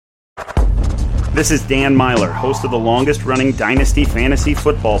This is Dan Myler, host of the longest-running Dynasty Fantasy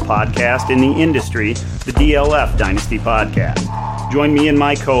Football podcast in the industry, the DLF Dynasty Podcast. Join me and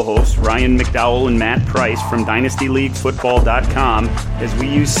my co-hosts, Ryan McDowell and Matt Price from DynastyLeagueFootball.com as we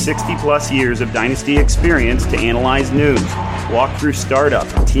use 60-plus years of Dynasty experience to analyze news, walk through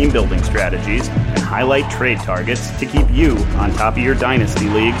startup and team-building strategies, and highlight trade targets to keep you on top of your Dynasty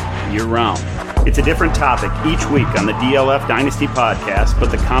League year-round. It's a different topic each week on the DLF Dynasty Podcast,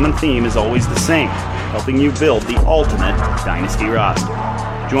 but the common theme is always the same, helping you build the ultimate Dynasty roster.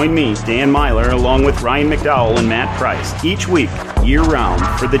 Join me, Dan Myler, along with Ryan McDowell and Matt Price, each week, year-round,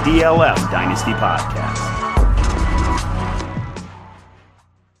 for the DLF Dynasty Podcast.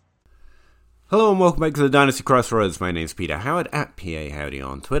 Hello and welcome back to the Dynasty Crossroads. My name's Peter Howard, at PA Howdy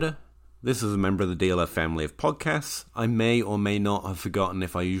on Twitter. This is a member of the DLF family of podcasts. I may or may not have forgotten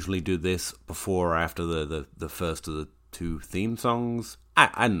if I usually do this before or after the first of the two theme songs.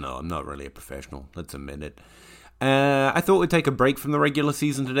 I don't know, I'm not really a professional, let's admit it. I thought we'd take a break from the regular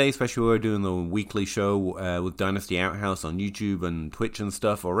season today, especially we're doing the weekly show with Dynasty Outhouse on YouTube and Twitch and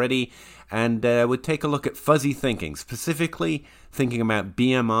stuff already, and we'd take a look at fuzzy thinking, specifically thinking about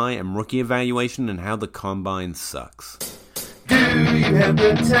BMI and rookie evaluation and how the combine sucks. Do you have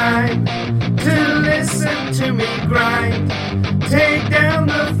the time to listen to me grind? Take down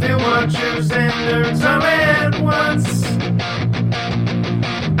the film watchers and nerds all at once.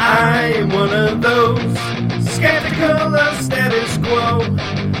 I am one of those, skeptical of status quo,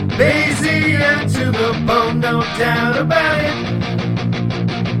 lazy and to the bone, no doubt about it.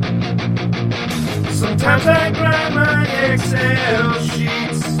 Sometimes I grind my Excel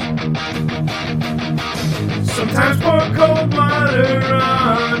sheets, sometimes pour cold water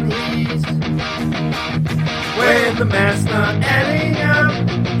on heat. When the math's not adding up,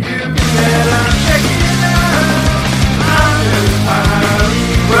 you better check it out. I'm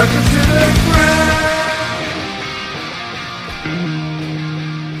Harry, welcome to the ground.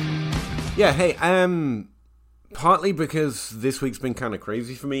 Yeah, hey, partly because this week's been kind of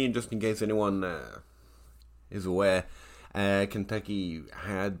crazy for me, and just in case anyone is aware, Kentucky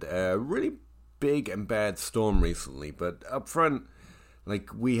had a really big and bad storm recently, but up front,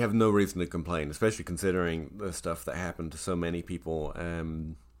 like, we have no reason to complain, especially considering the stuff that happened to so many people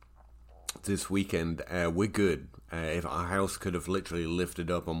this weekend. We're good. If our house could have literally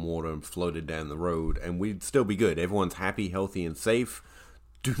lifted up on water and floated down the road, and we'd still be good. Everyone's happy, healthy, and safe.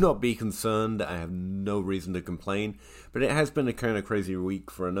 Do not be concerned. I have no reason to complain, but it has been a kind of crazy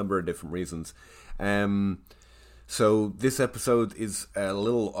week for a number of different reasons. So this episode is a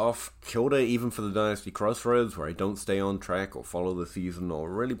little off kilter, even for the Dynasty Crossroads, where I don't stay on track or follow the season or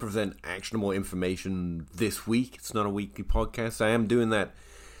really present actionable information this week. It's not a weekly podcast. I am doing that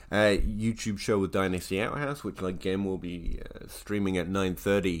YouTube show with Dynasty Outhouse, which again will be streaming at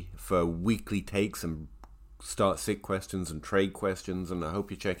 9:30 for weekly takes and start-sit questions and trade questions, and I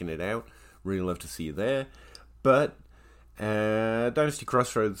hope you're checking it out. Really love to see you there. But Dynasty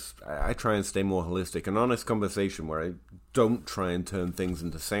Crossroads, I try and stay more holistic, an honest conversation where I don't try and turn things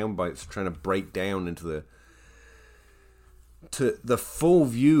into sound bites, trying to break down into the full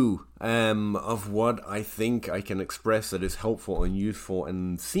view of what I think I can express that is helpful and useful,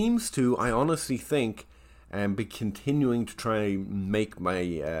 and seems to, I honestly think, be continuing to try and make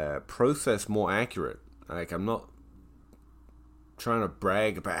my process more accurate. Like, I'm not trying to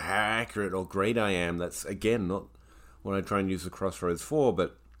brag about how accurate or great I am. That's, again, not what I try and use the Crossroads for,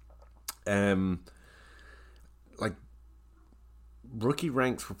 but like, rookie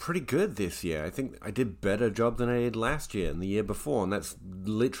ranks were pretty good this year. I think I did a better job than I did last year and the year before, and that's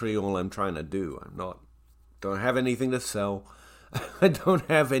literally all I'm trying to do. Don't have anything to sell. I don't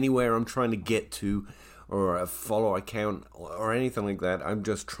have anywhere I'm trying to get to, or a follow account or anything like that. I'm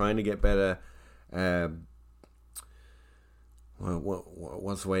just trying to get better.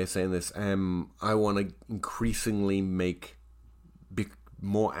 What's the way of saying this? I want to increasingly be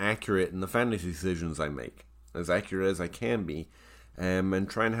more accurate in the fantasy decisions I make, as accurate as I can be, and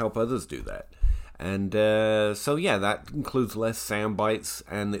try and help others do that. And so yeah, that includes less sound bites,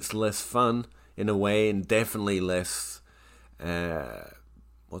 and it's less fun in a way, and definitely less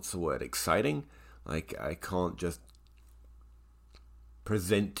exciting. Like, I can't just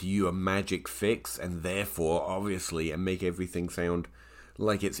present to you a magic fix and therefore obviously and make everything sound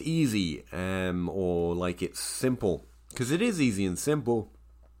like it's easy or like it's simple, because it is easy and simple,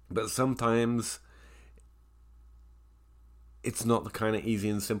 but sometimes it's not the kind of easy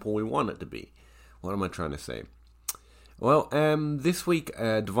and simple we want it to be. What am I trying to say? Well, this week,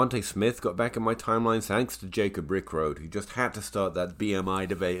 Devontae Smith got back in my timeline thanks to Jacob Rickroad, who just had to start that BMI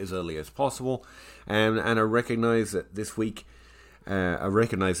debate as early as possible. And I recognize that this week I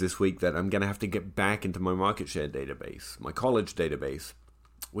recognize this week that I'm going to have to get back into my market share database, my college database,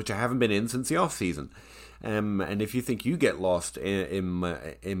 which I haven't been in since the off season. And if you think you get lost in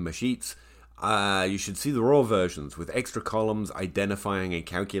my sheets, you should see the raw versions with extra columns identifying and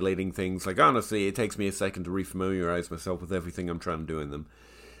calculating things. Like, honestly, it takes me a second to refamiliarize myself with everything I'm trying to do in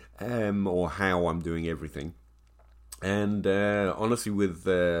them, or how I'm doing everything. And honestly, with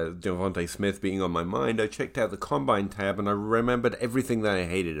Devontae Smith being on my mind, I checked out the Combine tab and I remembered everything that I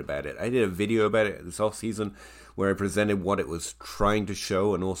hated about it. I did a video about it this off-season where I presented what it was trying to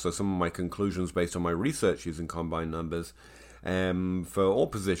show and also some of my conclusions based on my research using Combine numbers for all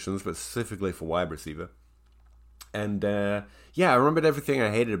positions, but specifically for wide receiver. And I remembered everything I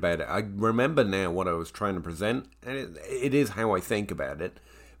hated about it. I remember now what I was trying to present, and it is how I think about it,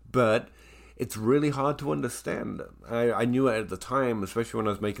 but it's really hard to understand. I knew it at the time, especially when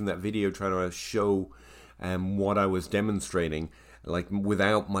I was making that video trying to show what I was demonstrating. Like,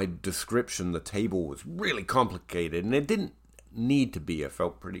 without my description, the table was really complicated, and it didn't need to be. I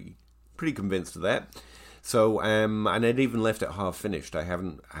felt pretty convinced of that. So, and I'd even left it half finished. I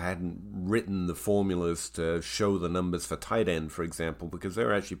hadn't written the formulas to show the numbers for tight end, for example, because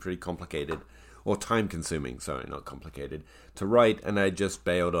they're actually pretty complicated. Or time-consuming, sorry, not complicated, to write, and I just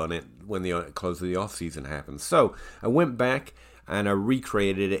bailed on it when the close of the off-season happened. So I went back and I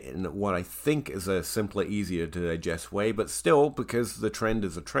recreated it in what I think is a simpler, easier to digest way, but still, because the trend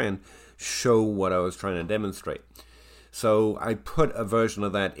is a trend, show what I was trying to demonstrate. So I put a version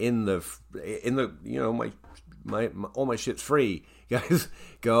of that in the all my shit's free, guys,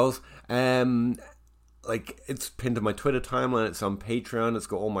 girls. Like, it's pinned to my Twitter timeline, it's on Patreon, it's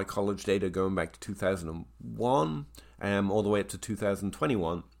got all my college data going back to 2001, all the way up to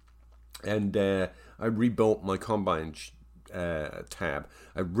 2021, and I rebuilt my Combine tab.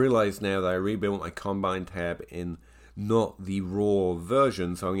 I realize now that I rebuilt my Combine tab in not the raw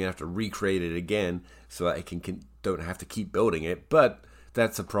version, so I'm going to have to recreate it again, so that I don't have to keep building it, but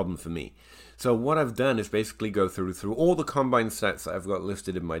that's a problem for me. So what I've done is basically go through all the Combine stats that I've got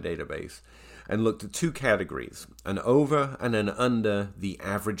listed in my database, and looked at two categories, an over and an under the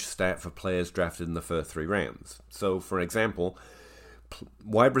average stat for players drafted in the first 3 rounds. So, for example,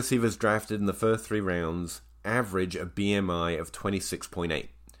 wide receivers drafted in the first 3 rounds average a BMI of 26.8.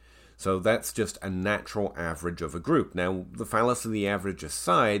 So that's just a natural average of a group. Now, the fallacy of the average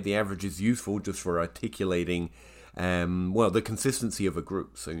aside, the average is useful just for articulating, the consistency of a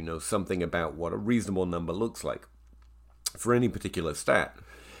group. So you know something about what a reasonable number looks like for any particular stat.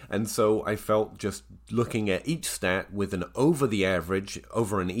 And so I felt just looking at each stat with an over the average,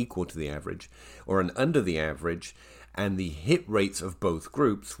 over and equal to the average, or an under the average, and the hit rates of both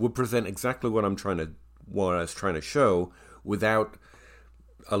groups would present exactly what I was trying to show without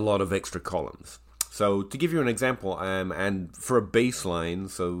a lot of extra columns. So to give you an example, and for a baseline,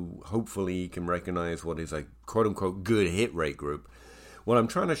 so hopefully you can recognize what is a quote-unquote good hit rate group, what I'm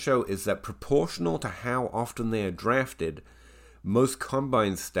trying to show is that proportional to how often they are drafted, most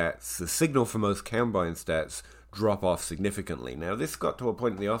Combine stats, the signal for most Combine stats, drop off significantly. Now, this got to a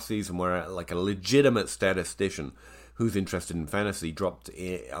point in the off-season where, like, a legitimate statistician who's interested in fantasy I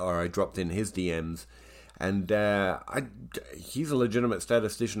dropped in his DMs, and he's a legitimate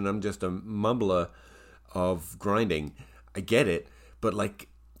statistician, I'm just a mumbler of grinding. I get it, but, like,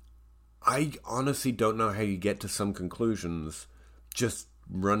 I honestly don't know how you get to some conclusions just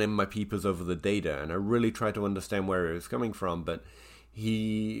running my peepers over the data, and I really tried to understand where it was coming from, but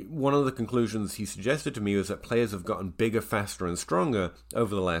one of the conclusions he suggested to me was that players have gotten bigger, faster, and stronger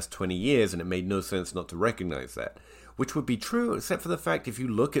over the last 20 years, and it made no sense not to recognize that, which would be true, except for the fact if you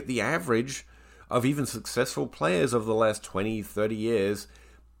look at the average of even successful players over the last 20, 30 years,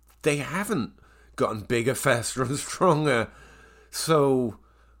 they haven't gotten bigger, faster, and stronger. So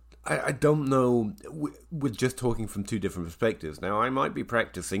I don't know. We're just talking from two different perspectives. Now, I might be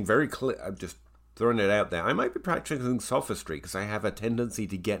practicing very clear. I'm just throwing it out there. I might be practicing sophistry because I have a tendency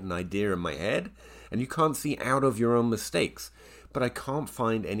to get an idea in my head, and you can't see out of your own mistakes. But I can't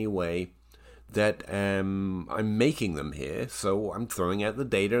find any way that I'm making them here. So I'm throwing out the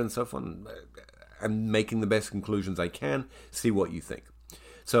data and stuff on. I'm making the best conclusions I can. See what you think.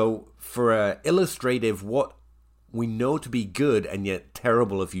 So for illustrative, what we know to be good and yet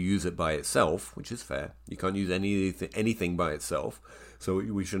terrible if you use it by itself, which is fair. You can't use anything by itself, so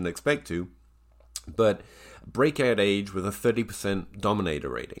we shouldn't expect to. But breakout age with a 30% dominator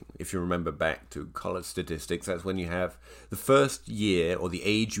rating. If you remember back to college statistics, that's when you have the first year or the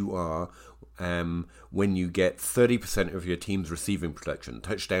age you are when you get 30% of your team's receiving production,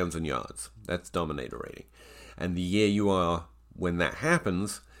 touchdowns and yards. That's dominator rating. And the year you are when that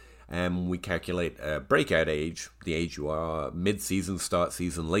happens, We calculate breakout age, the age you are, mid-season, start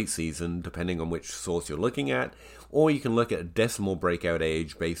season, late season, depending on which source you're looking at. Or you can look at a decimal breakout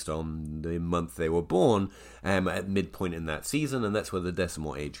age based on the month they were born at midpoint in that season, and that's where the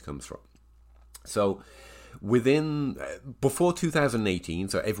decimal age comes from. So before 2018,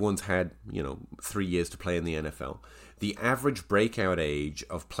 so everyone's had 3 years to play in the NFL, the average breakout age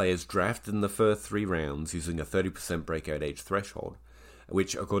of players drafted in the first 3 rounds using a 30% breakout age threshold,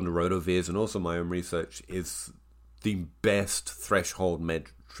 which according to RotoViz and also my own research is the best threshold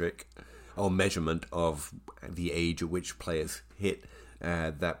metric or measurement of the age at which players hit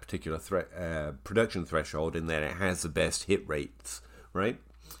that particular production threshold, in that it has the best hit rates, right?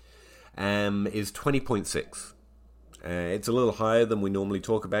 Is 20.6. It's a little higher than we normally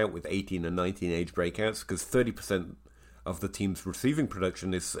talk about with 18 and 19 age breakouts, because 30% of the team's receiving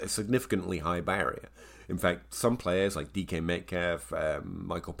production is a significantly high barrier. In fact, some players like DK Metcalf,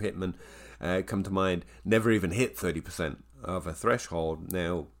 Michael Pittman come to mind, never even hit 30% of a threshold.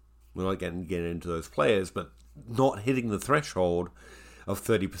 Now, we're not getting into those players, but not hitting the threshold of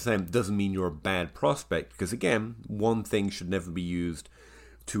 30% doesn't mean you're a bad prospect, because again, one thing should never be used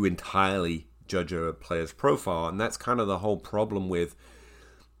to entirely judge a player's profile, and that's kind of the whole problem with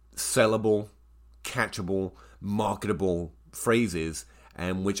sellable, catchable, marketable phrases,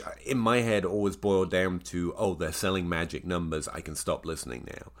 and which in my head always boil down to, they're selling magic numbers, I can stop listening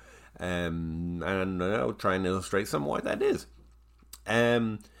now. And I'll try and illustrate some why that is.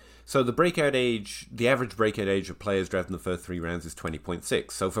 So the average breakout age of players drafted in the first 3 rounds is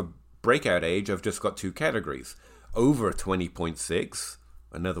 20.6. So for breakout age, I've just got 2 categories. Over 20.6,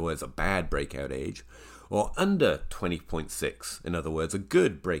 in other words, a bad breakout age, or under 20.6, in other words, a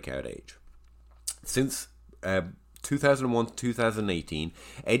good breakout age. Since 2001 to 2018,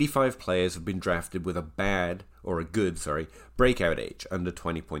 85 players have been drafted with a good breakout age under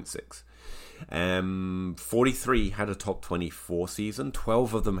 20.6. 43 had a top 24 season,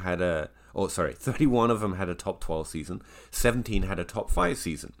 31 of them had a top 12 season, 17 had a top 5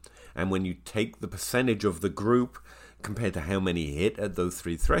 season. And when you take the percentage of the group compared to how many hit at those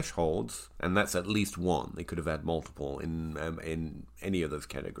 3 thresholds, and that's at least one, they could have had multiple in any of those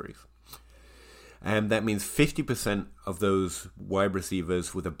categories. And that means 50% of those wide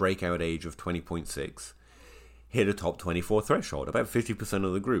receivers with a breakout age of 20.6 hit a top 24 threshold, about 50%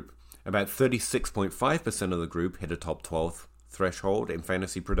 of the group. About 36.5% of the group hit a top 12 threshold in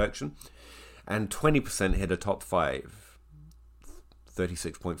fantasy production, and 20% hit a top 5.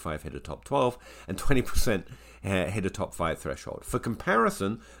 36.5 hit a top 12, and 20% hit a top 5 threshold. For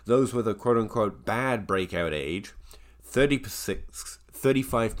comparison, those with a quote-unquote bad breakout age,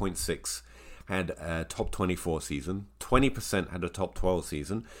 35.6 had a top 24 season, 20% had a top 12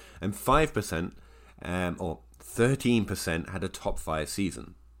 season, and 5% or 13% had a top 5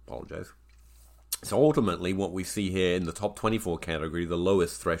 season. Apologize. So ultimately, what we see here in the top 24 category, the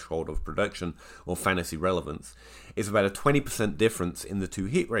lowest threshold of production or fantasy relevance, is about a 20% difference in the 2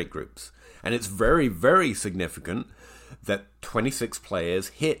 hit rate groups. And it's very, very significant that 26 players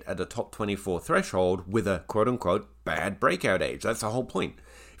hit at a top 24 threshold with a quote-unquote bad breakout age. That's the whole point.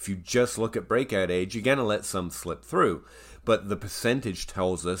 If you just look at breakout age, you're going to let some slip through. But the percentage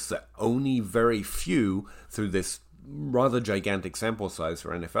tells us that only very few, through this rather gigantic sample size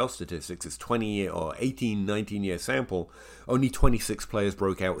for NFL statistics, it's 20 or 18, 19-year sample, only 26 players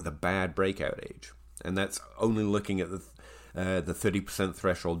broke out with a bad breakout age. And that's only looking at the 30%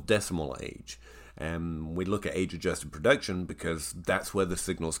 threshold decimal age. We look at age-adjusted production because that's where the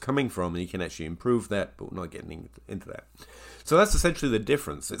signal's coming from, and you can actually improve that, but we're not getting into that. So that's essentially the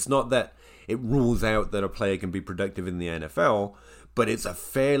difference. It's not that it rules out that a player can be productive in the NFL, but it's a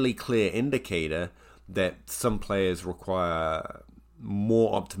fairly clear indicator that some players require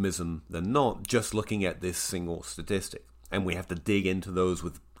more optimism than not just looking at this single statistic. And we have to dig into those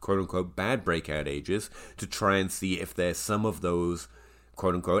with quote-unquote bad breakout ages to try and see if there's some of those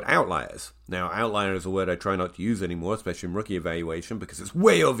quote-unquote outliers. Now, outlier is a word I try not to use anymore, especially in rookie evaluation, because it's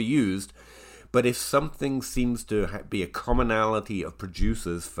way overused. But if something seems to be a commonality of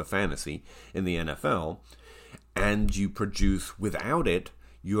producers for fantasy in the NFL, and you produce without it,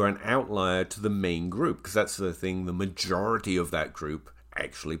 you're an outlier to the main group, because that's the thing the majority of that group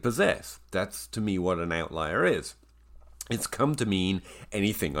actually possess. That's, to me, what an outlier is. It's come to mean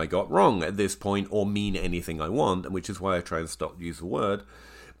anything I got wrong at this point, or mean anything I want, which is why I try and stop to use the word.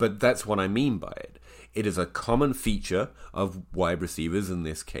 But that's what I mean by it. It is a common feature of wide receivers, in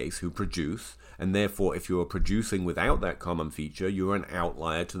this case, who produce, and therefore, if you are producing without that common feature, you're an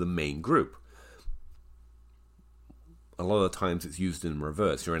outlier to the main group. a lot of times it's used in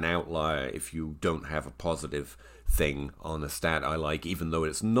reverse. You're an outlier if you don't have a positive thing on a stat I like, even though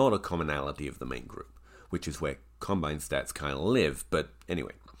it's not a commonality of the main group, which is where combine stats kind of live. But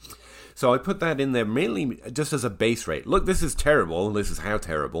anyway, so I put that in there mainly just as a base rate. Look, this is terrible. This is how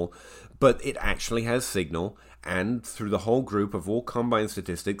terrible. But it actually has signal, and through the whole group of all combine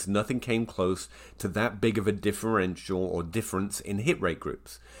statistics, nothing came close to that big of a differential or difference in hit rate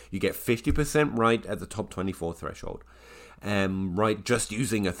groups. You get 50% right at the top 24 threshold, right, just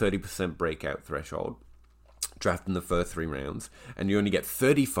using a 30% breakout threshold, drafting the first 3 rounds, and you only get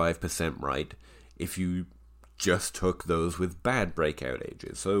 35% right if you just took those with bad breakout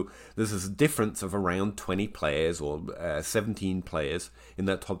ages. So there's this difference of around 20 players or 17 players in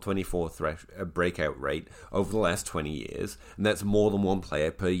that top 24 breakout rate over the last 20 years, and that's more than one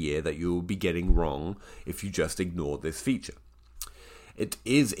player per year that you will be getting wrong if you just ignore this feature. It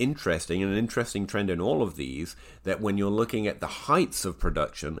is interesting, and an interesting trend in all of these, that when you're looking at the heights of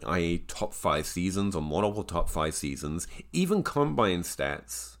production, i.e. top 5 seasons or multiple top 5 seasons, even combine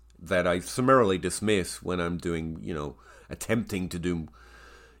stats that I summarily dismiss when I'm doing, attempting to do,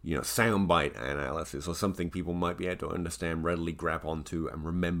 soundbite analysis or something people might be able to understand, readily grab onto and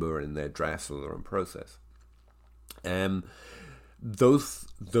remember in their drafts or their own process. Those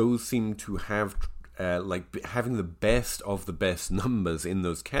seem to have, having the best of the best numbers in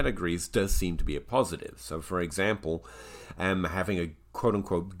those categories does seem to be a positive. So, for example, having a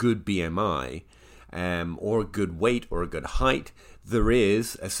quote-unquote good BMI, or a good weight or a good height, there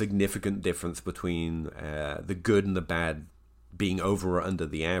is a significant difference between the good and the bad being over or under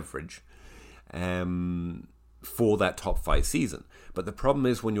the average for that top 5 season. But the problem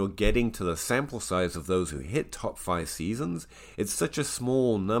is when you're getting to the sample size of those who hit top 5 seasons, it's such a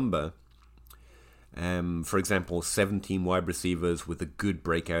small number. For example, 17 wide receivers with a good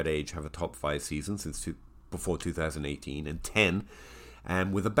breakout age have a top 5 season since before 2018, and 10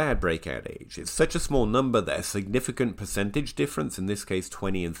 with a bad breakout age. It's such a small number that a significant percentage difference, in this case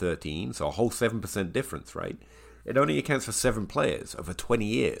 20 and 13, so a whole 7% difference, right? It only accounts for 7 players over 20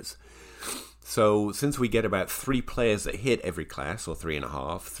 years. So since we get about 3 players that hit every class, or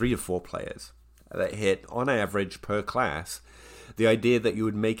 3.5, 3 to 4 players that hit on average per class, the idea that you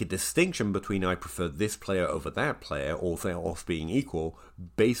would make a distinction between I prefer this player over that player, all else being equal,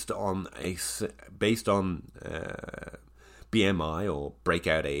 based on BMI or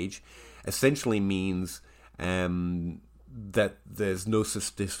breakout age, essentially means that there's no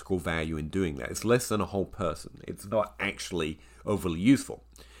statistical value in doing that. It's less than a whole person. It's not actually overly useful.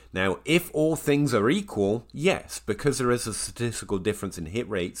 Now, if all things are equal, yes, because there is a statistical difference in hit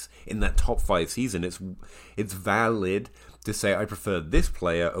rates in that top 5 season, it's valid to say I prefer this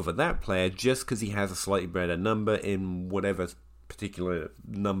player over that player just because he has a slightly better number in whatever particular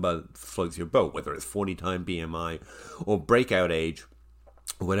number floats your boat, whether it's 40-time BMI or breakout age,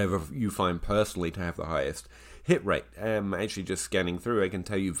 whatever you find personally to have the highest hit rate. Actually, just scanning through, I can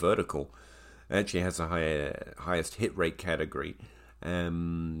tell you Vertical actually has the highest hit rate category.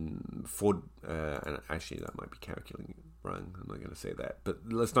 And actually, that might be calculating wrong. I'm not going to say that, but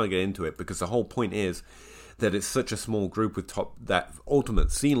let's not get into it, because the whole point is that it's such a small group that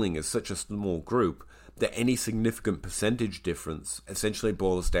ultimate ceiling is such a small group that any significant percentage difference essentially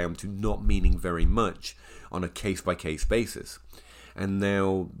boils down to not meaning very much on a case-by-case basis. And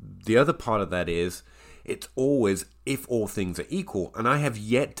now, the other part of that is, it's always if all things are equal, and I have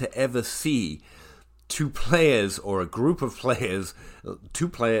yet to ever see 2 players or a group of players,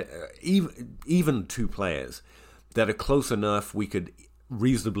 even 2 players, that are close enough we could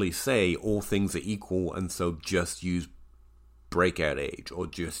reasonably say all things are equal, and so just use breakout age or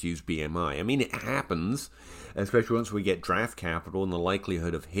just use BMI. I mean, it happens, especially once we get draft capital, and the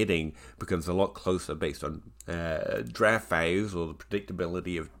likelihood of hitting becomes a lot closer based on draft values or the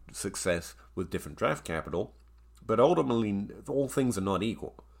predictability of success with different draft capital. But ultimately, all things are not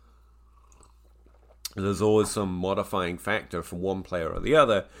equal. There's always some modifying factor for one player or the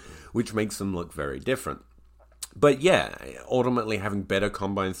other, which makes them look very different. But yeah, ultimately having better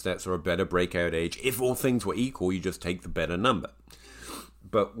combine stats or a better breakout age, if all things were equal, you just take the better number.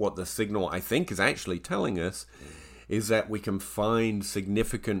 But what the signal, I think, is actually telling us is that we can find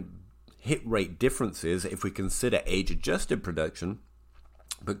significant hit rate differences if we consider age-adjusted production.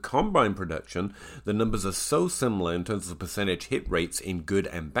 But combine production, the numbers are so similar in terms of percentage hit rates in good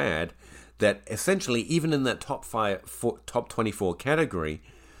and bad that essentially, even in that top 24 category,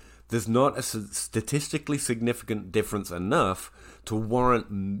 there's not a statistically significant difference enough to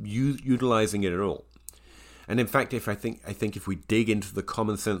warrant utilizing it at all. And in fact, I think if we dig into the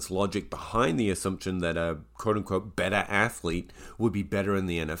common sense logic behind the assumption that a quote-unquote better athlete would be better in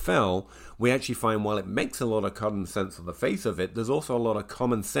the NFL, we actually find while it makes a lot of common sense on the face of it, there's also a lot of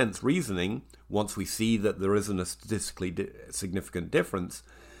common sense reasoning once we see that there isn't a statistically significant difference,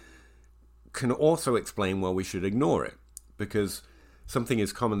 can also explain why we should ignore it. Because something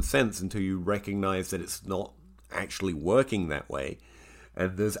is common sense until you recognize that it's not actually working that way,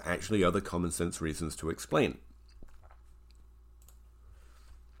 and there's actually other common sense reasons to explain.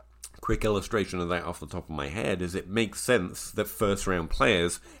 Quick illustration of that off the top of my head is it makes sense that first round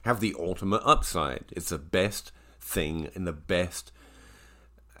players have the ultimate upside. It's the best thing and the best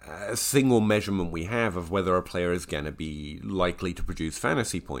single measurement we have of whether a player is going to be likely to produce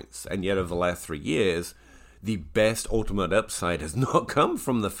fantasy points. And yet over the last 3 years, the best ultimate upside has not come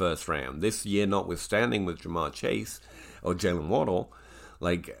from the first round. This year notwithstanding with Jamar Chase or Jalen Waddle,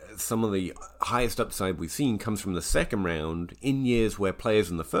 like some of the highest upside we've seen comes from the second round in years where players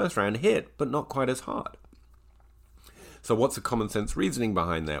in the first round hit, but not quite as hard. So what's the common sense reasoning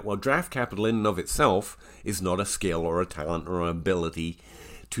behind that? Well, draft capital in and of itself is not a skill or a talent or an ability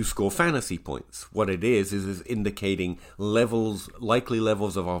to score fantasy points. What it is indicating likely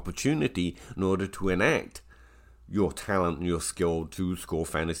levels of opportunity in order to enact your talent and your skill to score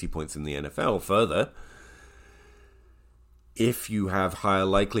fantasy points in the NFL. Further, if you have higher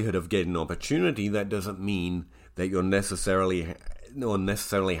likelihood of getting an opportunity, that doesn't mean that you're necessarily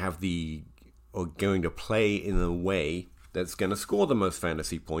have the or going to play in a way that's going to score the most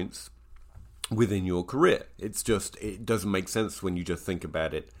fantasy points within your career. It doesn't make sense when you just think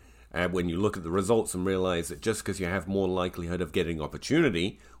about it. When you look at the results and realize that just because you have more likelihood of getting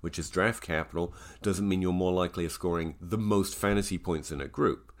opportunity, which is draft capital, doesn't mean you're more likely of scoring the most fantasy points in a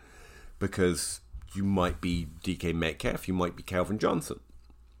group. Because you might be DK Metcalf, you might be Calvin Johnson.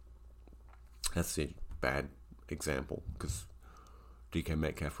 That's a bad example because DK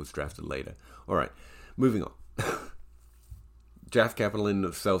Metcalf was drafted later. All right, moving on. Draft capital in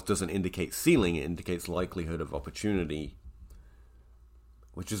itself doesn't indicate ceiling, it indicates likelihood of opportunity,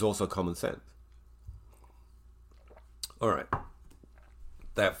 which is also common sense. All right.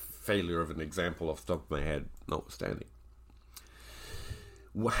 That failure of an example off the top of my head notwithstanding.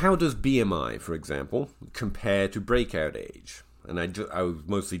 How does BMI, for example, compare to breakout age? And I was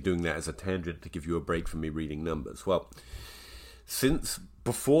mostly doing that as a tangent to give you a break from me reading numbers. Well, since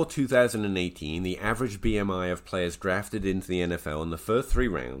before 2018, the average BMI of players drafted into the NFL in the first 3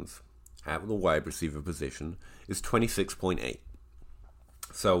 rounds at the wide receiver position is 26.8.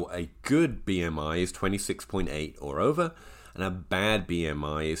 So a good BMI is 26.8 or over, and a bad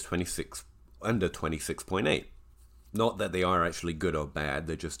BMI is under 26.8. Not that they are actually good or bad,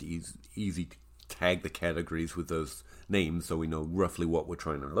 they're just easy to tag the categories with those names so we know roughly what we're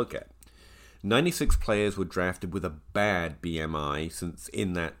trying to look at. 96 players were drafted with a bad BMI since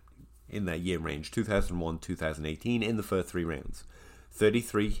in that year range, 2001-2018, in the first 3 rounds.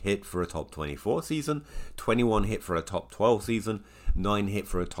 33 hit for a top 24 season, 21 hit for a top 12 season, 9 hit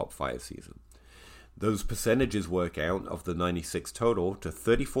for a top 5 season. Those percentages work out of the 96 total to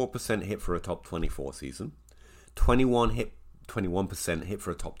 34% hit for a top 24 season, 21% hit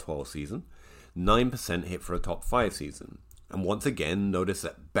for a top 12 season, 9% hit for a top 5 season. And once again, notice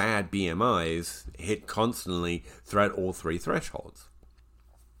that bad BMIs hit constantly throughout all 3 thresholds.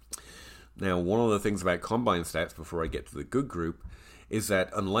 Now, one of the things about combine stats before I get to the good group is that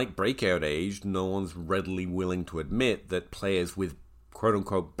unlike breakout age, no one's readily willing to admit that players with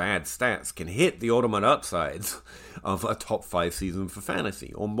quote-unquote bad stats can hit the ultimate upsides of a top 5 season for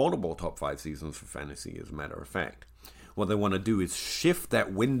fantasy, or multiple top 5 seasons for fantasy, as a matter of fact. What they want to do is shift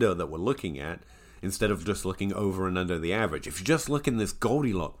that window that we're looking at instead of just looking over and under the average. If you just look in this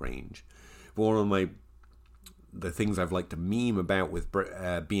Goldilocks range, one of the things I've liked to meme about with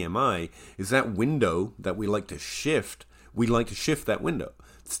BMI is that window that we like to shift. We like to shift that window.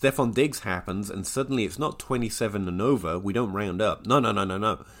 Stephon Diggs happens, and suddenly it's not 27 and over. We don't round up.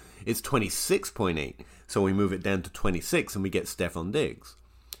 No. It's 26.8. So we move it down to 26, and we get Stephon Diggs.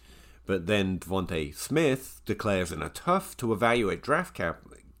 But then Devontae Smith declares in a tough to evaluate draft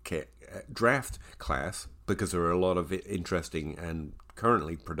class, because there are a lot of interesting and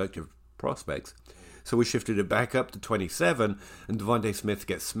currently productive prospects. So we shifted it back up to 27, and Devontae Smith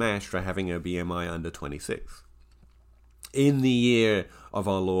gets smashed for having a BMI under 26. In the year of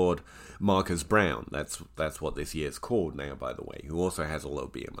our Lord Marcus Brown, that's what this year is called now, by the way, who also has a low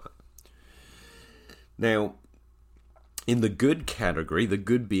BMI. Now, in the good category, the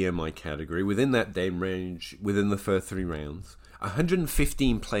good BMI category, within that day range, within the first 3 rounds,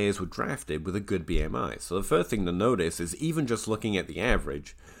 115 players were drafted with a good BMI. So the first thing to notice is even just looking at the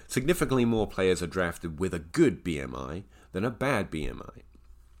average, significantly more players are drafted with a good BMI than a bad BMI.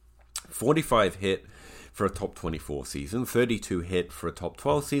 45 hit for a top 24 season, 32 hit for a top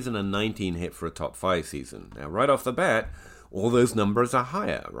 12 season, and 19 hit for a top 5 season. Now, right off the bat, all those numbers are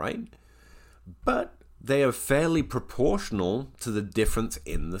higher, right? But they are fairly proportional to the difference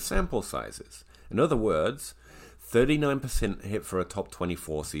in the sample sizes. In other words, 39% hit for a top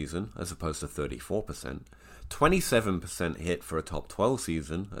 24 season as opposed to 34%. 27% hit for a top 12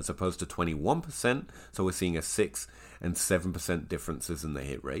 season as opposed to 21%. So we're seeing a 6 and 7% differences in the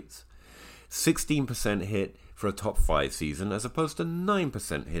hit rates. 16% hit for a top 5 season as opposed to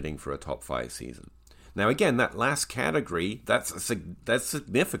 9% hitting for a top 5 season. Now again, that last category, that's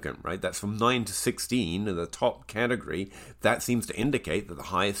significant, right? That's from 9 to 16 in the top category. That seems to indicate that the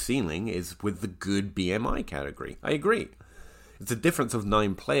highest ceiling is with the good BMI category. I agree. It's a difference of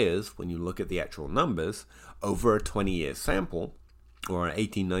 9 players when you look at the actual numbers over a 20-year sample or an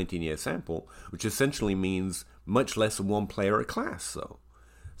 18, 19-year sample, which essentially means much less than one player a class, though.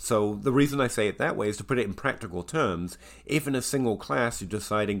 So the reason I say it that way is to put it in practical terms. If in a single class you're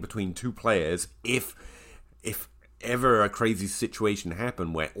deciding between 2 players, if ever a crazy situation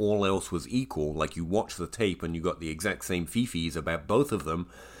happened where all else was equal, like you watch the tape and you got the exact same fifis about both of them,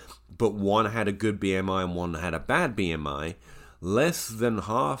 but one had a good BMI and one had a bad BMI, less than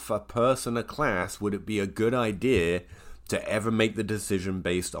half a person a class would it be a good idea to ever make the decision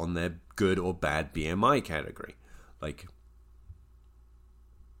based on their good or bad BMI category.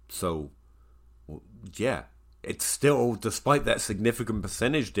 So, yeah, it's still, despite that significant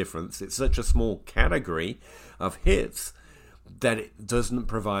percentage difference, it's such a small category of hits that it doesn't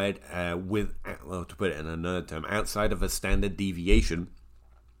provide, to put it in a nerd term, outside of a standard deviation,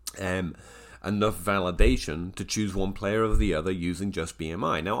 enough validation to choose one player over the other using just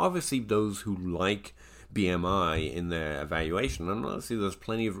BMI. Now, obviously, those who like BMI in their evaluation, and honestly, there's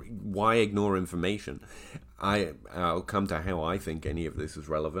plenty of why ignore information. I'll come to how I think any of this is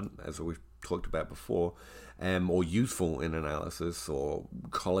relevant, as we've talked about before, or useful in analysis or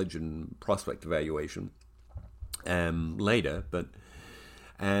college and prospect evaluation later, but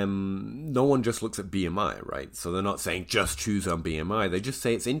no one just looks at BMI, right? So they're not saying just choose on BMI. They just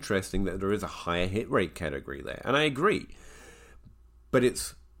say it's interesting that there is a higher hit rate category there, and I agree. But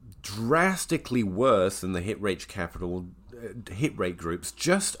it's drastically worse than the hit rate groups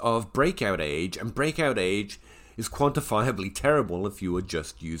just of breakout age, and breakout age is quantifiably terrible if you were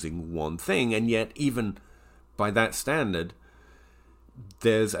just using one thing, and yet even by that standard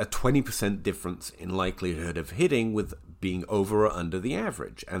there's a 20% difference in likelihood of hitting with being over or under the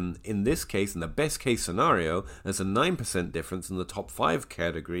average. And in this case, in the best case scenario, there's a 9% difference in the top 5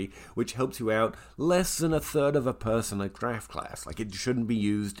 category, which helps you out less than a third of a person a draft class. Like, it shouldn't be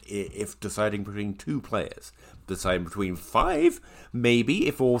used if deciding between 2 players. Deciding between 5, maybe,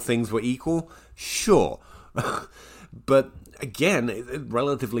 if all things were equal, sure. But again, it's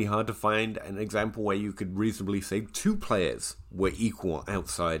relatively hard to find an example where you could reasonably say 2 players were equal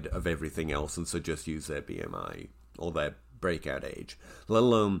outside of everything else, and so just use their BMI or their breakout age, let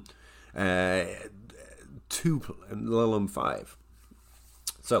alone 5.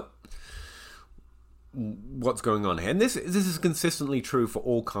 So, what's going on here? And this is consistently true for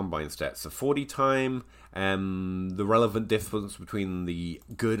all combine stats. The 40 time, the relevant difference between the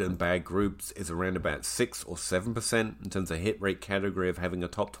good and bad groups is around about 6 or 7% in terms of hit rate category of having a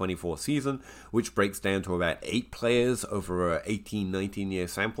top 24 season, which breaks down to about 8 players over a 18, 19 year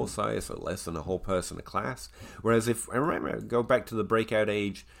sample size, so less than a whole person a class. Whereas if I remember, go back to the breakout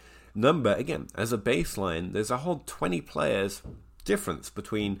age number, again, as a baseline, there's a whole 20 players difference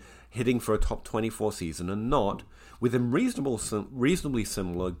between hitting for a top 24 season and not, within reasonably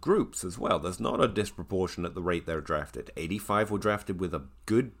similar groups as well. There's not a disproportion at the rate they're drafted. 85 were drafted with a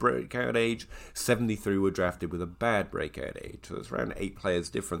good breakout age, 73 were drafted with a bad breakout age. So there's around 8 players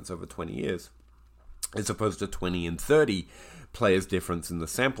difference over 20 years, as opposed to 20 and 30 players difference in the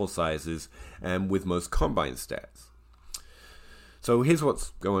sample sizes with most combine stats. So here's what's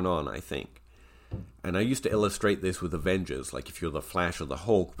going on, I think. And I used to illustrate this with Avengers, like if you're the Flash or the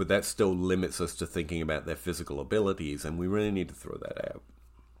Hulk, but that still limits us to thinking about their physical abilities, and we really need to throw that out.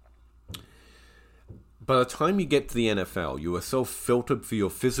 By the time you get to the NFL, you are so filtered for your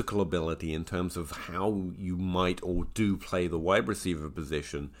physical ability in terms of how you might or do play the wide receiver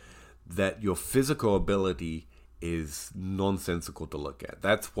position, that your physical ability is nonsensical to look at.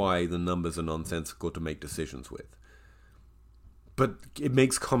 That's why the numbers are nonsensical to make decisions with. But it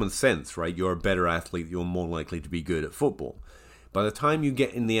makes common sense, right? You're a better athlete, you're more likely to be good at football. By the time you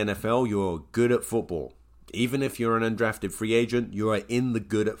get in the NFL, you're good at football. Even if you're an undrafted free agent, you are in the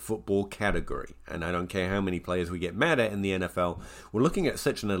good at football category. And I don't care how many players we get mad at in the NFL. We're looking at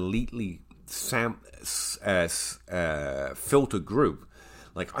such an elitely filtered group.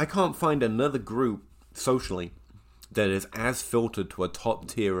 Like, I can't find another group socially that is as filtered to a top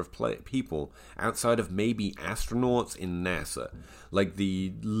tier of people outside of maybe astronauts in NASA. Like,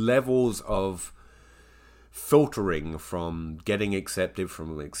 the levels of filtering from getting accepted,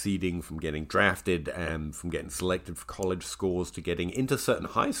 from exceeding, from getting drafted, and from getting selected for college schools to getting into certain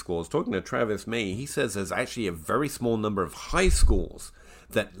high schools. Talking to Travis May, he says there's actually a very small number of high schools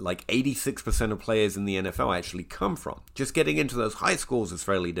that like 86% of players in the NFL actually come from. Just getting into those high schools is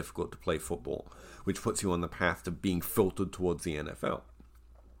fairly difficult to play football, which puts you on the path to being filtered towards the NFL.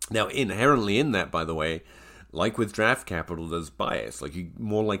 Now, inherently in that, by the way, like with draft capital, there's bias. Like, you're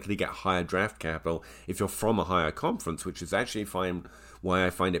more likely to get higher draft capital if you're from a higher conference, which is actually why I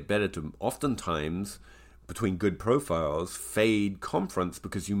find it better to oftentimes, between good profiles, fade conference,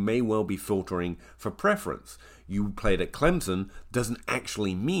 because you may well be filtering for preference. You played at Clemson doesn't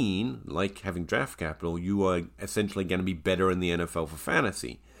actually mean, like having draft capital, you are essentially going to be better in the NFL for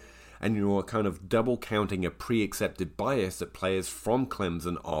fantasy. And you are kind of double counting a pre-accepted bias that players from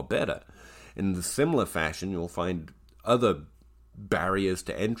Clemson are better. In the similar fashion, you'll find other barriers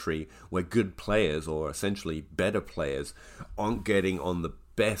to entry where good players, or essentially better players, aren't getting on the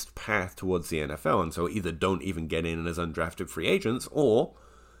best path towards the NFL, and so either don't even get in as undrafted free agents, or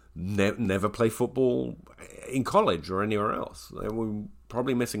never play football in college or anywhere else. We're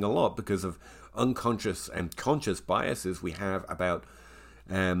probably missing a lot because of unconscious and conscious biases we have about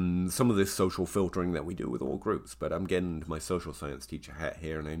some of this social filtering that we do with all groups. But I'm getting into my social science teacher hat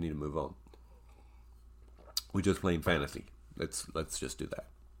here, and I need to move on. We're just playing fantasy. Let's just do that.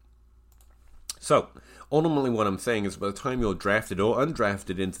 So, ultimately what I'm saying is by the time you're drafted or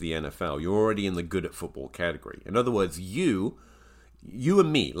undrafted into the NFL, you're already in the good at football category. In other words, you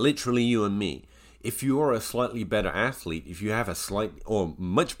and me, literally you and me, if you are a slightly better athlete, if you have a slight, or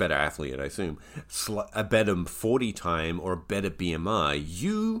much better athlete, I assume, a better 40 time or a better BMI,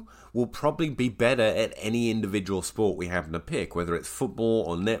 you will probably be better at any individual sport we happen to pick, whether it's football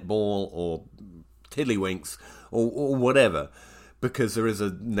or netball or tiddlywinks or whatever, because there is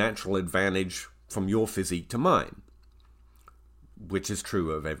a natural advantage from your physique to mine, which is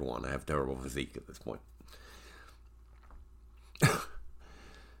true of everyone. I have terrible physique at this point.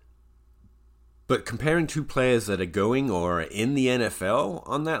 But comparing two players that are going or are in the NFL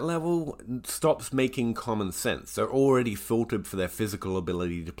on that level stops making common sense. They're already filtered for their physical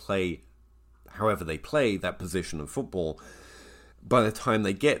ability to play however they play that position of football by the time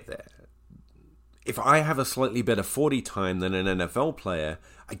they get there. If I have a slightly better 40 time than an NFL player,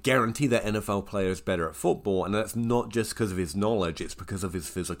 I guarantee that NFL player is better at football, and that's not just because of his knowledge, it's because of his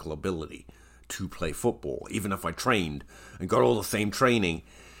physical ability to play football. Even if I trained and got all the same training,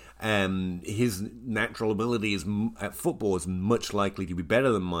 his natural ability at football is much likely to be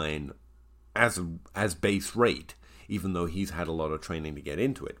better than mine as base rate, even though he's had a lot of training to get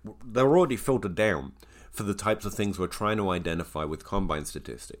into it. They're already filtered down for the types of things we're trying to identify with combine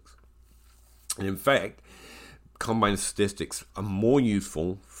statistics. And in fact, combine statistics are more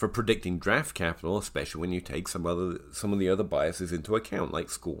useful for predicting draft capital, especially when you take some of the other biases into account, like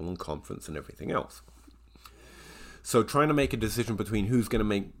school and conference and everything else. So trying to make a decision between who's going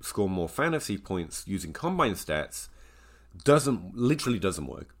to score more fantasy points using combine stats literally doesn't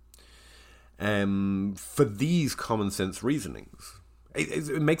work. For these common sense reasonings.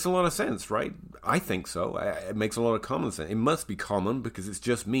 It makes a lot of sense, right? I think so. It makes a lot of common sense. It must be common because it's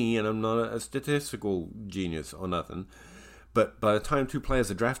just me and I'm not a statistical genius or nothing. But by the time two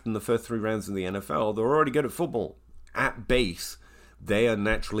players are drafted in the first 3 rounds in the NFL, they're already good at football. At base, they are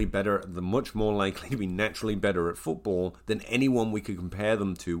naturally better, they're much more likely to be naturally better at football than anyone we could compare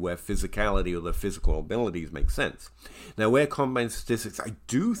them to where physicality or their physical abilities make sense. Now, where combine statistics I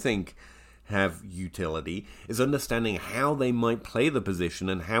do think have utility is understanding how they might play the position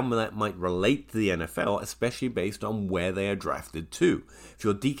and how that might relate to the NFL, especially based on where they are drafted to. If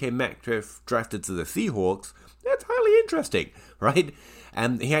you're DK Metcalf drafted to the Seahawks, that's highly interesting, right?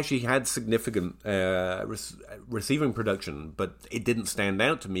 And he actually had significant receiving production, but it didn't stand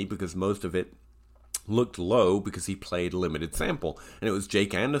out to me because most of it looked low because he played a limited sample. And it was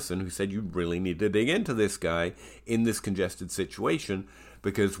Jake Anderson who said you really need to dig into this guy in this congested situation,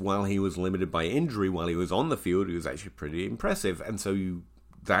 because while he was limited by injury, while he was on the field, he was actually pretty impressive. And so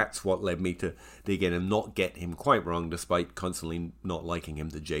that's what led me to dig in and not get him quite wrong, despite constantly not liking him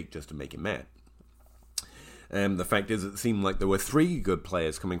to Jake just to make him mad. The fact is, it seemed like there were 3 good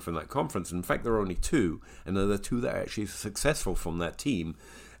players coming from that conference. In fact, there were only 2, and they're the 2 that are actually successful from that team.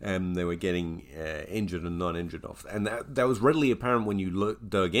 They were getting injured and not injured off. And that was readily apparent when you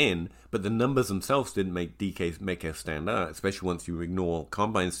dug in, but the numbers themselves didn't make DK stand out, especially once you ignore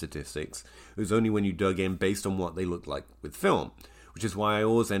combine statistics. It was only when you dug in based on what they looked like with film, which is why I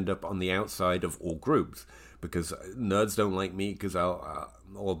always end up on the outside of all groups, because nerds don't like me because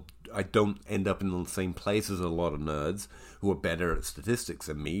I don't end up in the same place as a lot of nerds who are better at statistics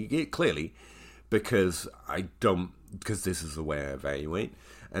than me, clearly, because this is the way I evaluate,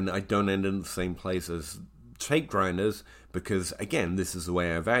 and I don't end in the same place as tape grinders, because, again, this is the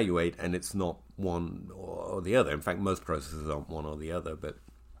way I evaluate, and it's not one or the other. In fact, most processes aren't one or the other, but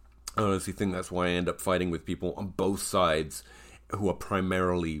I honestly think that's why I end up fighting with people on both sides who are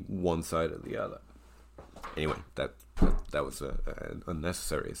primarily one side or the other. Anyway, that was an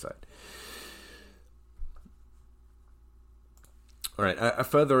unnecessary aside. All right, a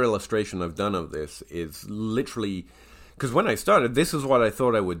further illustration I've done of this is literally, because when I started, this is what I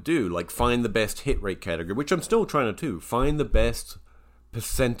thought I would do, like find the best hit rate category, which I'm still trying to do. Find the best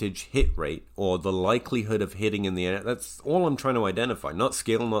percentage hit rate, or the likelihood of hitting in the air. That's all I'm trying to identify. Not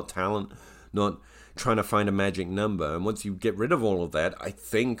skill, not talent, not trying to find a magic number. And once you get rid of all of that, I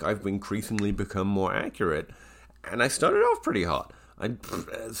think I've increasingly become more accurate. And I started off pretty hot. I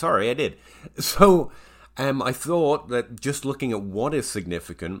did. So I thought that just looking at what is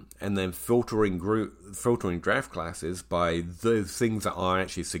significant and then filtering draft classes by the things that are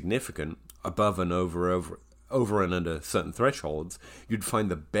actually significant above and over and under certain thresholds, you'd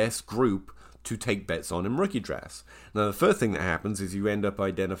find the best group to take bets on in rookie drafts. Now, the first thing that happens is you end up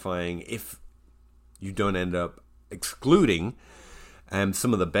identifying, if you don't end up excluding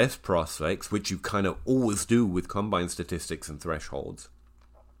some of the best prospects, which you kind of always do with combine statistics and thresholds.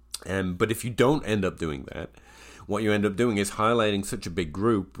 But if you don't end up doing that, what you end up doing is highlighting such a big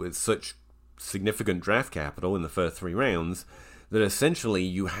group with such significant draft capital in the first 3 rounds that essentially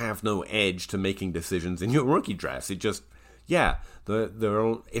you have no edge to making decisions in your rookie drafts. It just, if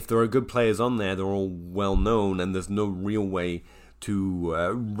there are good players on there, they're all well known, and there's no real way to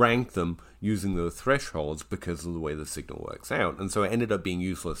rank them using those thresholds because of the way the signal works out. And so it ended up being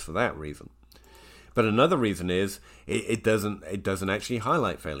useless for that reason. But another reason is it doesn't actually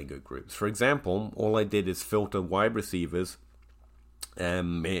highlight fairly good groups. For example, all I did is filter wide receivers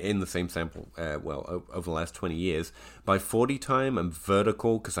in the same sample, over the last 20 years, by 40 time and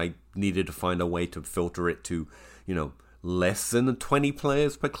vertical, because I needed to find a way to filter it to, less than 20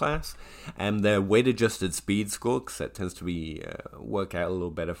 players per class, and their weight-adjusted speed score, because that tends to be work out a little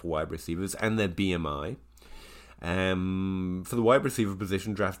better for wide receivers, and their BMI. For the wide receiver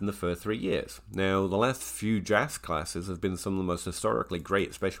position drafted in the first 3 years. Now, the last few draft classes have been some of the most historically great,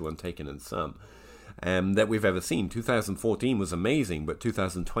 especially when taken in sum, that we've ever seen. 2014 was amazing, but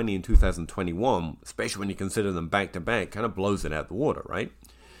 2020 and 2021, especially when you consider them back-to-back, kind of blows it out the water, right?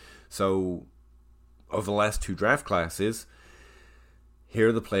 So, of the last 2 draft classes, here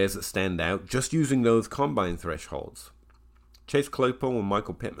are the players that stand out just using those combine thresholds. Chase Claypool and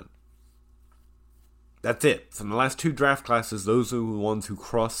Michael Pittman. That's it. From the last 2 draft classes, those are the ones who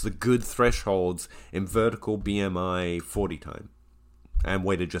cross the good thresholds in vertical, BMI, 40 time, and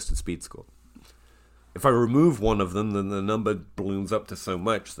weight-adjusted speed score. If I remove one of them, then the number balloons up to so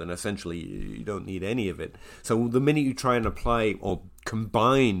much, then essentially you don't need any of it. So the minute you try and apply or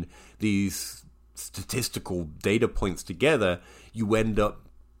combine these statistical data points together, you end up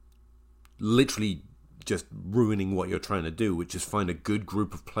literally just ruining what you're trying to do, which is find a good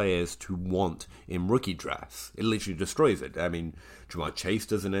group of players to want in rookie drafts. It literally destroys it. I mean, Jamar Chase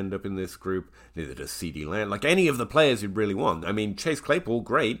doesn't end up in this group, neither does CeeDee Lamb, like any of the players you'd really want. I mean, Chase Claypool,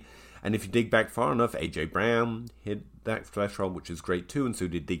 great, and if you dig back far enough, A.J. Brown hit that threshold, which is great too, and so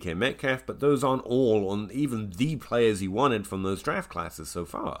did DK Metcalf, but those aren't all on even the players he wanted from those draft classes so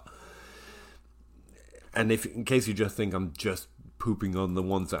far. And if, in case you just think I'm just pooping on the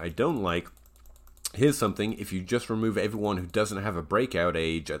ones that I don't like, here's something. If you just remove everyone who doesn't have a breakout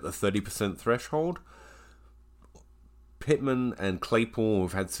age at the 30% threshold, Pittman and Claypool,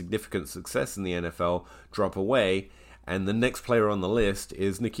 who've had significant success in the NFL, drop away, and the next player on the list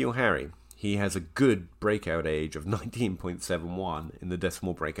is N'Keal Harry. He has a good breakout age of 19.71 in the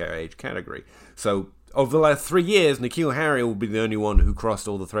decimal breakout age category. So, over the last 3 years, N'Keal Harry will be the only one who crossed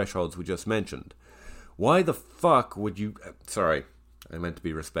all the thresholds we just mentioned. Why the fuck would you... Sorry, I meant to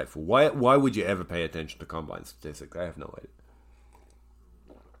be respectful. Why would you ever pay attention to combine statistics? I have no idea.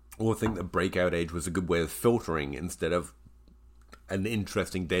 Or think that breakout age was a good way of filtering instead of an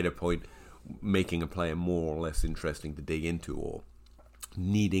interesting data point making a player more or less interesting to dig into, or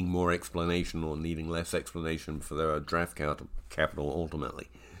needing more explanation or needing less explanation for their draft capital ultimately.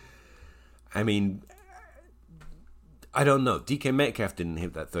 I mean, I don't know. DK Metcalf didn't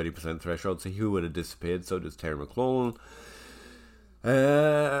hit that 30% threshold, so he would have disappeared. So does Terry McLaurin.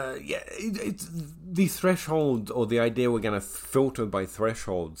 It's the threshold, or the idea we're going to filter by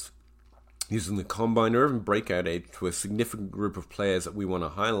thresholds using the combine or even breakout age to a significant group of players that we want to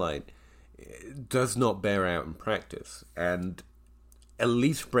highlight does not bear out in practice. And at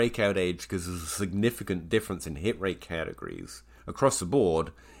least breakout age, because there's a significant difference in hit rate categories across the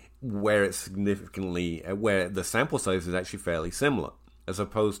board, where it's significantly, where the sample size is actually fairly similar, as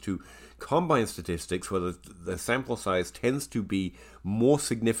opposed to combine statistics, where the sample size tends to be more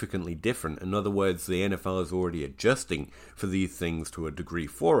significantly different. In other words, the NFL is already adjusting for these things to a degree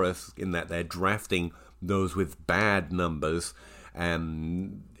for us, in that they're drafting those with bad numbers.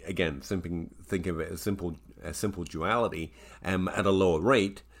 And again, think of it as a simple duality, at a lower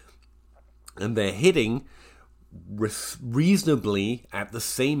rate, and they're hitting reasonably at the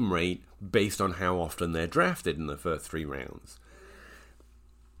same rate based on how often they're drafted in the first 3 rounds.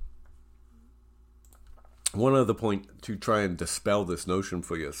 One other point to try and dispel this notion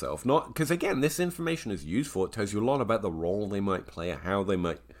for yourself, not because again, this information is useful. It tells you a lot about the role they might play, how they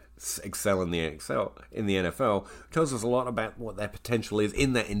might excel in the NFL. It tells us a lot about what their potential is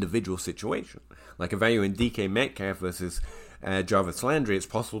in that individual situation. Like evaluating DK Metcalf versus Jarvis Landry, it's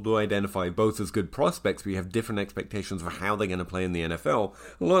possible to identify both as good prospects, but you have different expectations for how they're going to play in the NFL.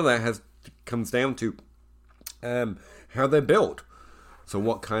 A lot of that comes down to how they're built. So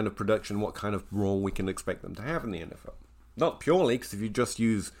what kind of production, what kind of role we can expect them to have in the NFL. Not purely, because if you just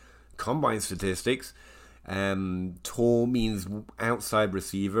use combine statistics, tall means outside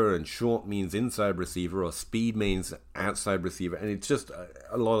receiver and short means inside receiver, or speed means outside receiver, and it's just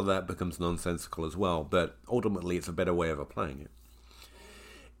a lot of that becomes nonsensical as well, but ultimately it's a better way of applying it.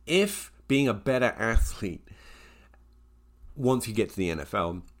 If being a better athlete once you get to the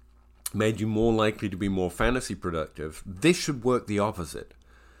NFL made you more likely to be more fantasy productive, this should work the opposite.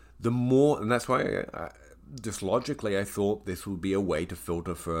 The more, and that's why just logically I thought this would be a way to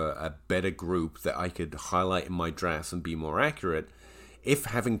filter for a better group that I could highlight in my drafts and be more accurate. If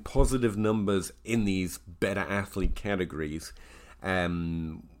having positive numbers in these better athlete categories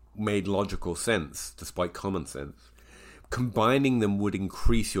made logical sense, despite common sense, combining them would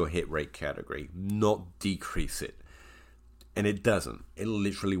increase your hit rate category, not decrease it. And it doesn't. It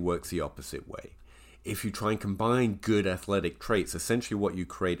literally works the opposite way. If you try and combine good athletic traits, essentially what you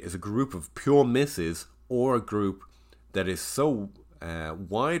create is a group of pure misses, or a group that is so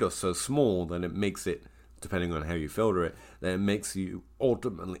wide or so small that it makes it, depending on how you filter it, that it makes it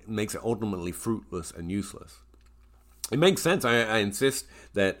ultimately fruitless and useless. It makes sense. I insist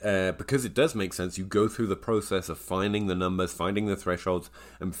that because it does make sense, you go through the process of finding the numbers, finding the thresholds,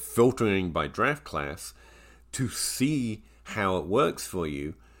 and filtering by draft class to see how it works for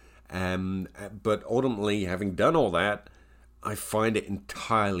you. But ultimately, having done all that, I find it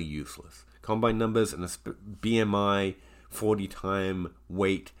entirely useless. Combine numbers and a BMI, 40 time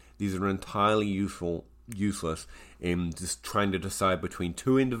weight, these are entirely useless in just trying to decide between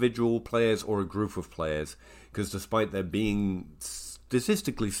 2 individual players or a group of players, because despite there being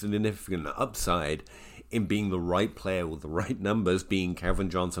statistically significant upside in being the right player with the right numbers, being Calvin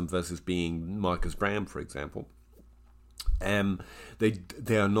Johnson versus being Marcus Brown, for example,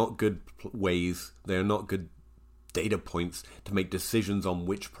 they are not good ways, they are not good data points to make decisions on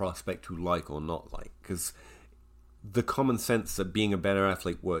which prospect to like or not like, because the common sense that being a better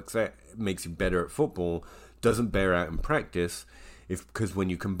athlete makes you better at football doesn't bear out in practice, because when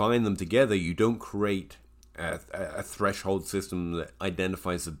you combine them together, you don't create a threshold system that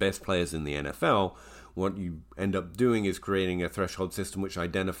identifies the best players in the NFL. What you end up doing is creating a threshold system which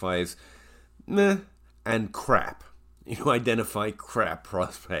identifies meh and crap. You identify crap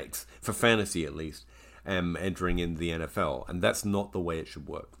prospects, for fantasy at least, entering in the NFL, and that's not the way it should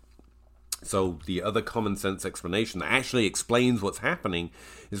work. So the other common sense explanation that actually explains what's happening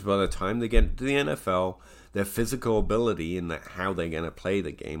is by the time they get to the NFL, their physical ability and how they're going to play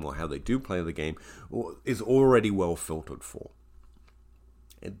the game, or how they do play the game, is already well filtered for.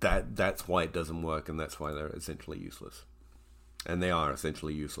 That's why it doesn't work, and that's why they're essentially useless. And they are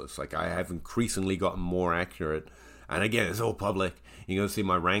essentially useless. Like, I have increasingly gotten more accurate. And again, it's all public. You can go see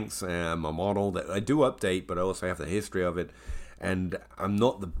my ranks, my model that I do update, but I also have the history of it. And I'm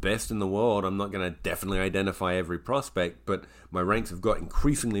not the best in the world. I'm not going to definitely identify every prospect, but my ranks have got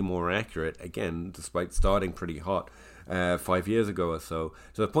increasingly more accurate, again, despite starting pretty hot 5 years ago or so.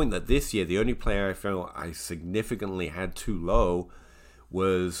 To the point that this year, the only player I felt I significantly had too low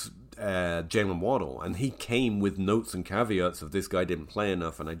was Jalen Waddle. And he came with notes and caveats of this guy didn't play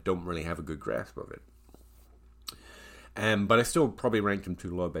enough, and I don't really have a good grasp of it. But I still probably ranked him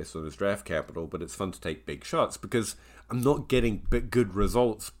too low based on his draft capital, but it's fun to take big shots because I'm not getting good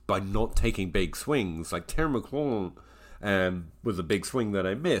results by not taking big swings. Like Terry McLaurin was a big swing that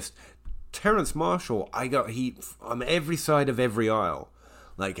I missed. Terrence Marshall, I got heat on every side of every aisle.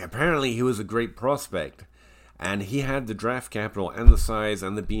 Like, apparently he was a great prospect, and he had the draft capital and the size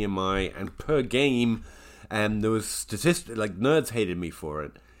and the BMI, and per game, and there was statistics, like, nerds hated me for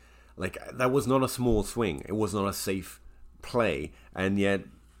it. Like, that was not a small swing. It was not a safe play, and yet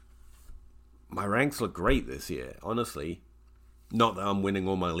my ranks look great this year, honestly. Not that I'm winning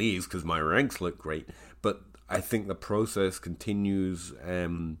all my leagues, because my ranks look great, but I think the process continues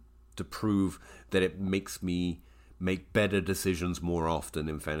to prove that it makes me make better decisions more often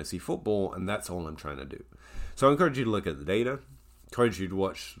in fantasy football, and that's all I'm trying to do. So I encourage you to look at the data, encourage you to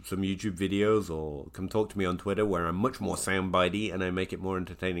watch some YouTube videos, or come talk to me on Twitter, where I'm much more soundbitey and I make it more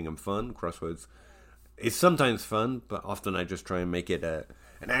entertaining and fun. Crosswords is sometimes fun, but often I just try and make it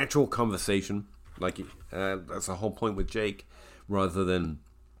an actual conversation. Like that's the whole point with Jake, rather than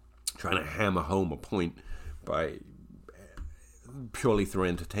trying to hammer home a point by purely through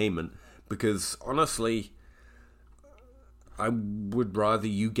entertainment. Because honestly, I would rather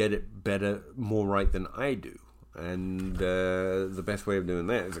you get it better, more right than I do. And the best way of doing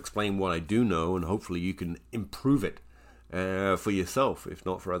that is explain what I do know, and hopefully you can improve it for yourself, if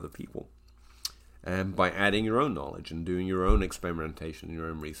not for other people, by adding your own knowledge and doing your own experimentation and your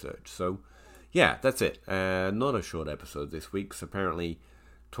own research. So, yeah, that's it. Not a short episode this week. So apparently,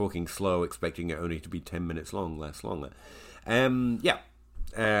 talking slow, expecting it only to be 10 minutes long, lasts longer.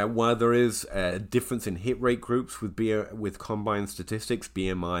 While there is a difference in hit rate groups with combine statistics,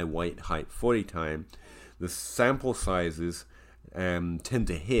 BMI, weight, height, 40 time, the sample sizes tend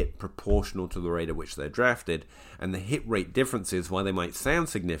to hit proportional to the rate at which they're drafted, and the hit rate differences, while they might sound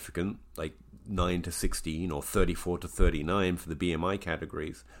significant, like 9 to 16 or 34 to 39 for the BMI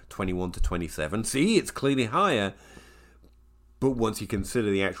categories, 21 to 27, see, it's clearly higher, but once you consider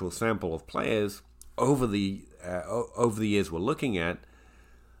the actual sample of players over the years we're looking at,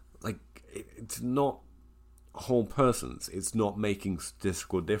 like, it's not whole persons. It's not making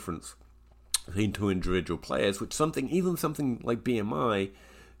statistical difference between two individual players, which even something like BMI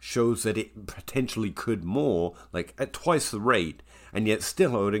shows that it potentially could more, like at twice the rate, and yet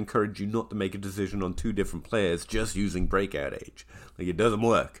still I would encourage you not to make a decision on two different players just using breakout age. Like, it doesn't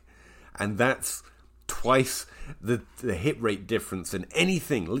work. And that's twice the hit rate difference in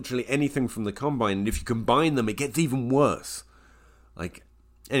anything, literally anything from the combine, and if you combine them, it gets even worse. Like,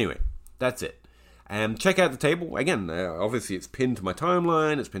 anyway, that's it. Check out the table. Again, obviously it's pinned to my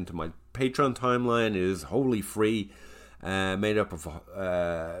timeline. It's pinned to my Patreon timeline. It is wholly free, made up of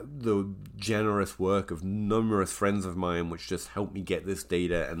the generous work of numerous friends of mine, which just helped me get this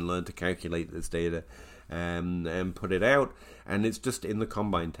data and learn to calculate this data and put it out. And it's just in the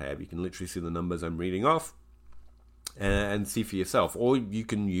Combine tab. You can literally see the numbers I'm reading off and see for yourself. Or you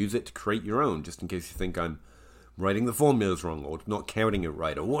can use it to create your own, just in case you think I'm writing the formulas wrong or not counting it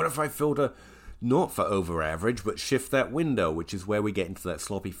right. Or what if I filter not for over average, but shift that window, which is where we get into that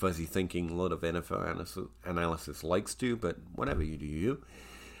sloppy, fuzzy thinking a lot of NFL analysis likes to, but whatever, you do you.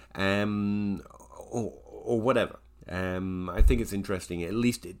 Or whatever. I think it's interesting. At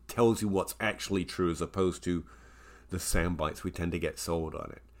least it tells you what's actually true as opposed to the sound bites we tend to get sold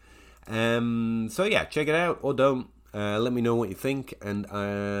on it. So yeah, check it out or don't. Let me know what you think, and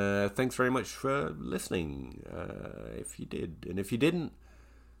thanks very much for listening, if you did. And if you didn't,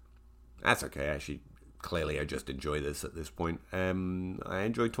 that's okay. Actually, clearly I just enjoy this at this point. I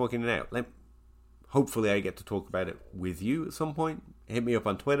enjoy talking it out. Hopefully I get to talk about it with you at some point. Hit me up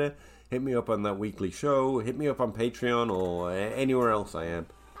on Twitter, hit me up on that weekly show, hit me up on Patreon or anywhere else I am.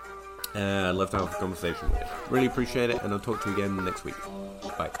 I'd love to have a conversation with you. Really appreciate it, and I'll talk to you again next week.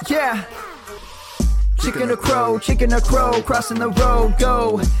 Bye. Yeah! Chicken or crow, crossing the road,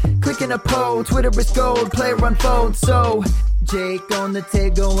 go. Clicking a pole, Twitter is gold, player unfold, so Jake on the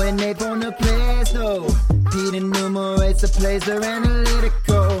table and Ape on the place, no. Pete enumerates the plays, they're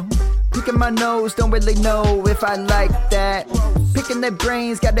analytical. Picking my nose, don't really know if I like that. Picking their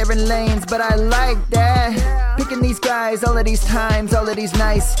brains, got different lanes, but I like that. Picking these guys, all of these times, all of these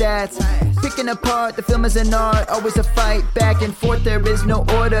nice stats. Picking apart, the film is an art, always a fight back and forth. There is no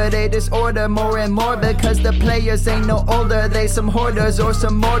order, they disorder more and more because the players ain't no older. They some hoarders or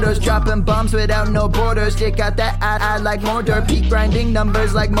some mortars, dropping bombs without no borders. They got that I like mortar, peak grinding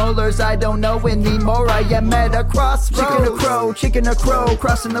numbers like molars. I don't know anymore, I am at a crossroads. Chicken or crow,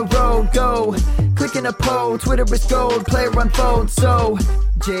 crossing the road, go. Clicking a pole, Twitter is gold, player unfold, so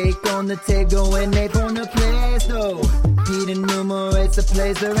Jake on the table and Ape on the place, no. Pete enumerates the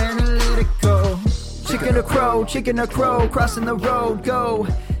plays, they're analytical. Chicken or crow, crossing the road, go.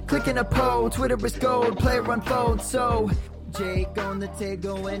 Clicking a poll, Twitter is gold, player unfolds, so Jake on the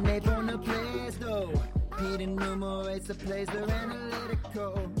Tego and Abe on the plays, though. Pete enumerates the plays, they're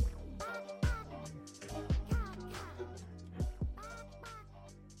analytical.